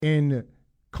In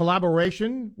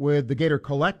collaboration with the Gator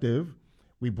Collective,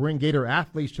 we bring Gator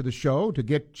athletes to the show to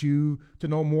get you to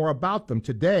know more about them.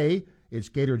 Today, it's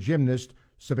Gator gymnast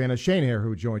Savannah Shaner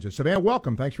who joins us. Savannah,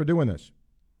 welcome. Thanks for doing this.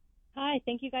 Hi,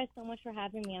 thank you guys so much for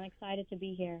having me. I'm excited to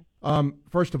be here.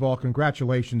 First of all,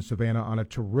 congratulations, Savannah, on a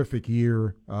terrific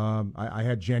year. I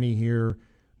had Jenny here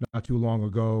not too long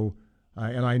ago,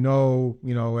 and I know,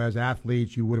 as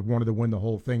athletes, you would have wanted to win the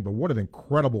whole thing, but what an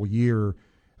incredible year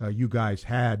you guys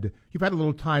had. You've had a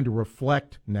little time to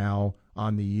reflect now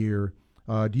on the year.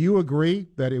 Do you agree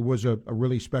that it was a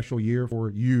really special year for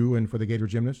you and for the Gator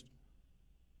gymnast?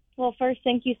 Well, first,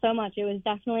 thank you so much. It was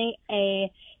definitely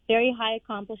a very high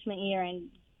accomplishment year,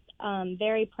 and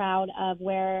very proud of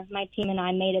where my team and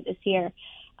I made it this year.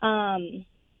 I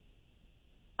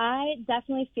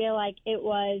definitely feel like it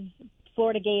was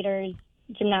Florida Gators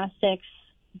gymnastics'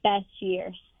 best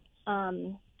year.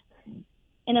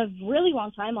 In a really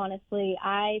long time, honestly.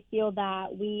 I feel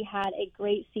that we had a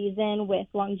great season with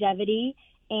longevity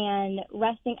and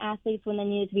resting athletes when they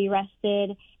needed to be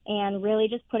rested, and really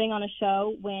just putting on a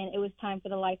show when it was time for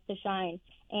the lights to shine.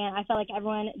 And I felt like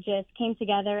everyone just came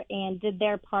together and did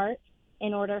their part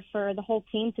in order for the whole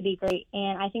team to be great.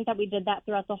 And I think that we did that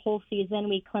throughout the whole season.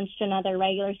 We clinched another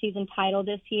regular season title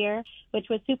this year, which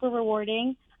was super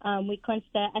rewarding. We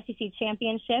clinched the SEC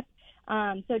championship.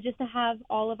 So just to have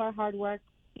all of our hard work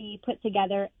be put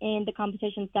together in the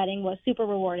competition setting was super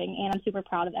rewarding, and I'm super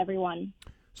proud of everyone.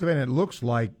 Savannah, it looks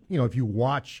like, if you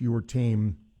watch your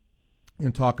team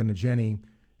and talking to Jenny,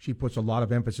 she puts a lot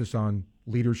of emphasis on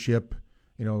leadership,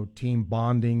 team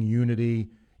bonding, unity.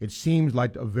 It seems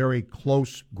like a very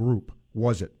close group,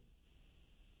 was it?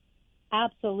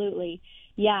 Absolutely.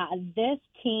 Yeah, this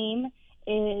team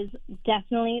is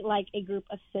definitely like a group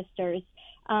of sisters.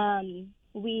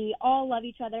 We all love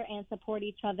each other and support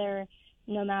each other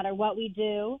no matter what we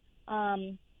do.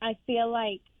 I feel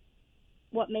like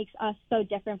what makes us so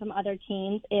different from other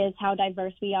teams is how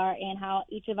diverse we are and how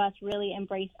each of us really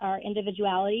embrace our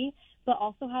individuality, but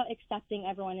also how accepting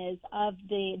everyone is of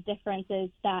the differences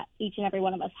that each and every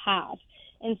one of us have.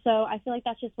 And so I feel like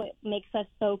that's just what makes us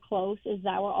so close, is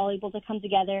that we're all able to come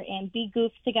together and be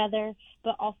goofs together,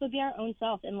 but also be our own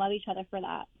self and love each other for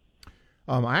that.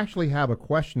 I actually have a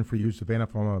question for you, Savannah,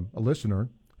 from a listener.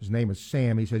 His name is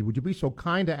Sam. He said, would you be so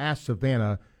kind to ask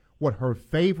Savannah what her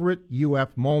favorite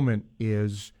UF moment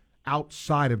is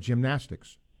outside of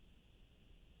gymnastics?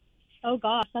 Oh,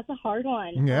 gosh, that's a hard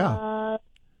one. Yeah.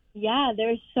 Yeah,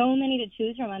 there's so many to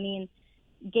choose from. I mean,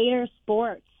 Gator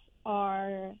sports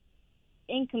are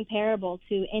incomparable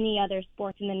to any other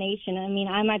sports in the nation. I mean,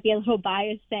 I might be a little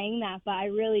biased saying that, but I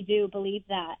really do believe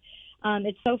that.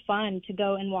 It's so fun to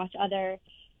go and watch other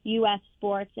U.S.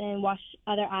 sports and watch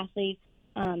other athletes'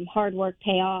 hard work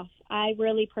pay off. I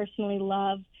really personally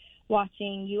love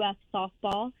watching U.S.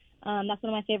 softball. That's one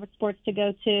of my favorite sports to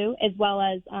go to, as well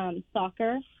as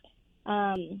soccer.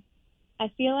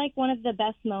 I feel like one of the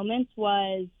best moments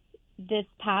was this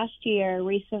past year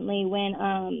recently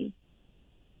when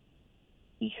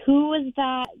who was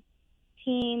that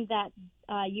team that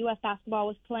U.S. basketball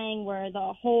was playing where the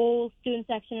whole student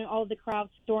section and all of the crowd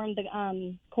stormed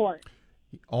the court?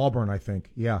 Auburn, I think.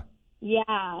 Yeah. Yeah,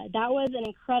 that was an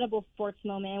incredible sports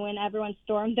moment when everyone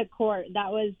stormed the court.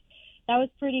 That was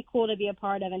pretty cool to be a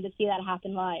part of and to see that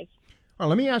happen live. All right,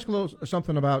 let me ask a little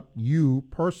something about you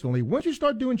personally. When did you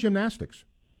start doing gymnastics?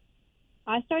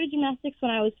 I started gymnastics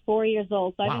when I was 4 years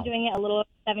old, so Wow. I've been doing it a little over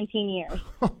 17 years.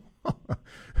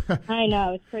 I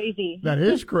know, it's crazy. That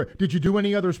is correct. Did you do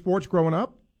any other sports growing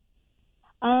up?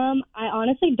 I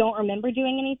honestly don't remember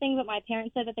doing anything, but my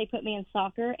parents said that they put me in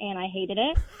soccer, and I hated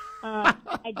it.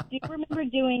 I do remember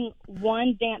doing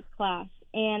one dance class,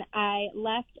 and I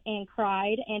left and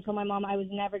cried and told my mom I was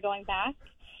never going back.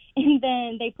 And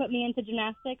then they put me into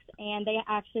gymnastics, and they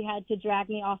actually had to drag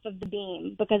me off of the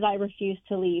beam because I refused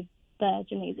to leave the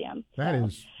gymnasium. That So,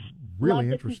 is really loved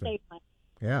it interesting. from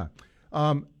day Yeah.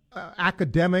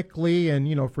 Academically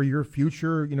and, for your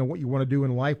future, what you want to do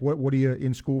in life, what are you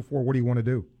in school for? What do you want to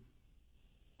do?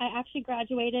 I actually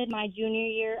graduated my junior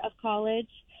year of college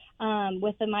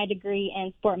with my degree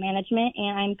in sport management,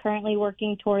 and I'm currently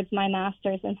working towards my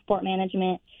master's in sport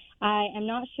management. I am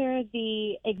not sure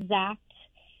the exact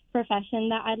profession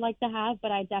that I'd like to have,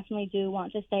 but I definitely do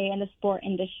want to stay in the sport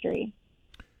industry.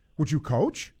 Would you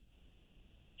coach?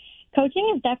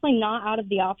 Coaching is definitely not out of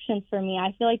the options for me.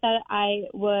 I feel like that I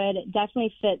would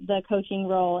definitely fit the coaching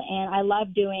role, and I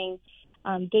love doing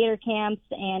Gator camps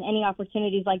and any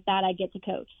opportunities like that I get to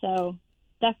coach. So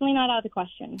definitely not out of the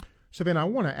question. Savannah, I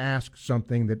want to ask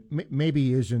something that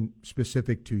maybe isn't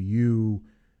specific to you,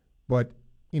 but,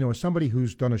 as somebody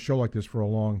who's done a show like this for a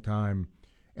long time,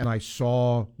 and I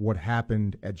saw what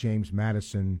happened at James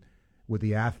Madison with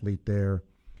the athlete there,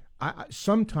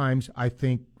 sometimes I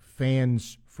think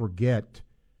fans forget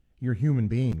you're human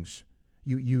beings.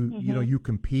 You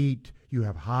compete, you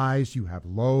have highs, you have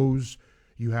lows,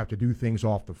 you have to do things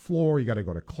off the floor, you got to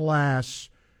go to class.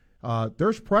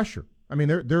 There's pressure. I mean,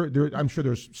 I'm sure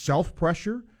there's self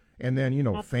pressure, and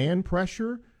then fan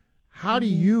pressure. How do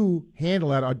you handle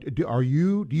that? Do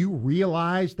you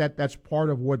realize that that's part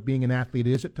of what being an athlete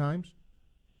is at times?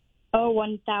 Oh,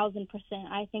 1,000%.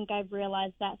 I think I've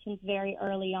realized that since very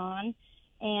early on.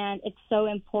 And it's so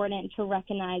important to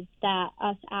recognize that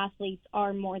us athletes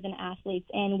are more than athletes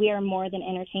and we are more than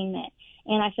entertainment.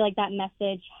 And I feel like that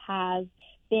message has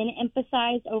been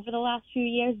emphasized over the last few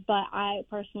years, but I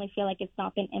personally feel like it's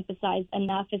not been emphasized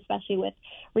enough, especially with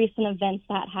recent events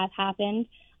that have happened.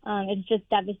 It's just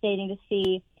devastating to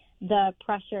see the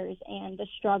pressures and the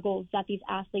struggles that these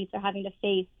athletes are having to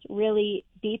face really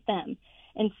beat them.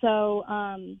 And so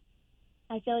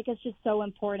I feel like it's just so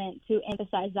important to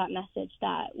emphasize that message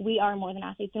that we are more than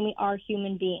athletes and we are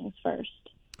human beings first.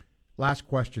 Last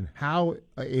question. How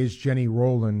is Jenny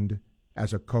Rowland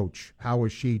as a coach? How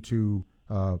is she to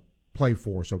play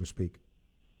for, so to speak?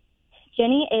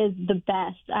 Jenny is the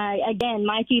best. Again,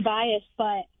 might be biased,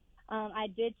 but I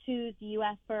did choose the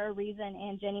U.S. for a reason,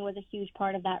 and Jenny was a huge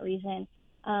part of that reason.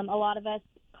 A lot of us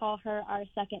call her our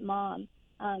second mom.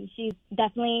 She's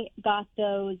definitely got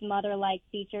those mother-like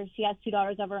features. She has 2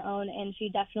 daughters of her own, and she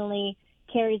definitely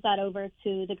carries that over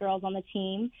to the girls on the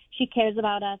team. She cares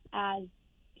about us as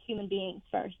human beings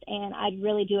first, and I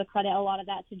really do accredit a lot of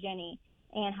that to Jenny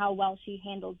and how well she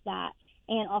handles that,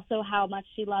 and also how much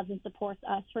she loves and supports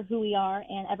us for who we are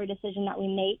and every decision that we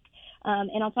make.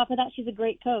 And on top of that, she's a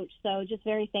great coach, so just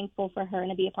very thankful for her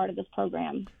and to be a part of this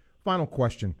program. Final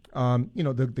question.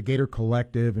 The Gator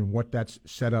Collective and what that's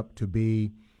set up to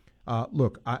be.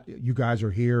 Look, you guys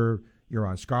are here. You're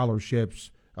on scholarships.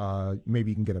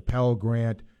 Maybe you can get a Pell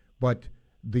Grant. But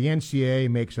the NCAA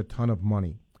makes a ton of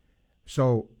money.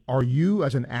 So are you,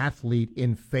 as an athlete,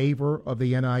 in favor of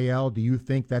the NIL? Do you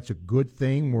think that's a good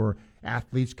thing where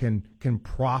athletes can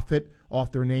profit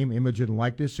off their name, image, and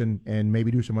likeness and maybe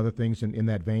do some other things in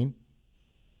that vein?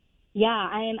 Yeah,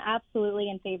 I am absolutely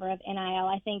in favor of NIL.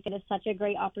 I think it is such a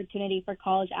great opportunity for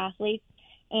college athletes.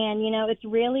 And, it's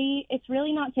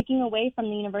really not taking away from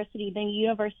the university. The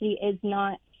university is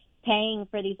not paying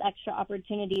for these extra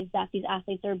opportunities that these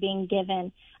athletes are being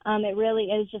given. It really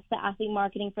is just the athlete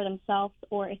marketing for themselves,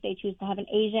 or if they choose to have an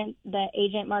agent, the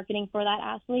agent marketing for that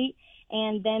athlete,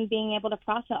 and then being able to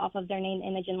profit off of their name,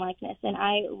 image, and likeness. And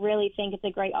I really think it's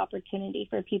a great opportunity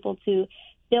for people to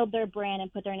build their brand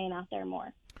and put their name out there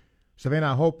more.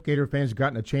 Savannah, I hope Gator fans have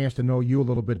gotten a chance to know you a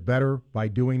little bit better by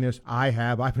doing this. I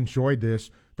have. I've enjoyed this.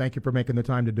 Thank you for making the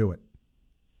time to do it.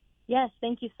 Yes,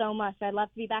 thank you so much. I'd love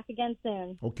to be back again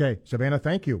soon. Okay, Savannah,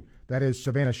 thank you. That is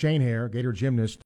Savannah Schoenherr, Gator gymnast.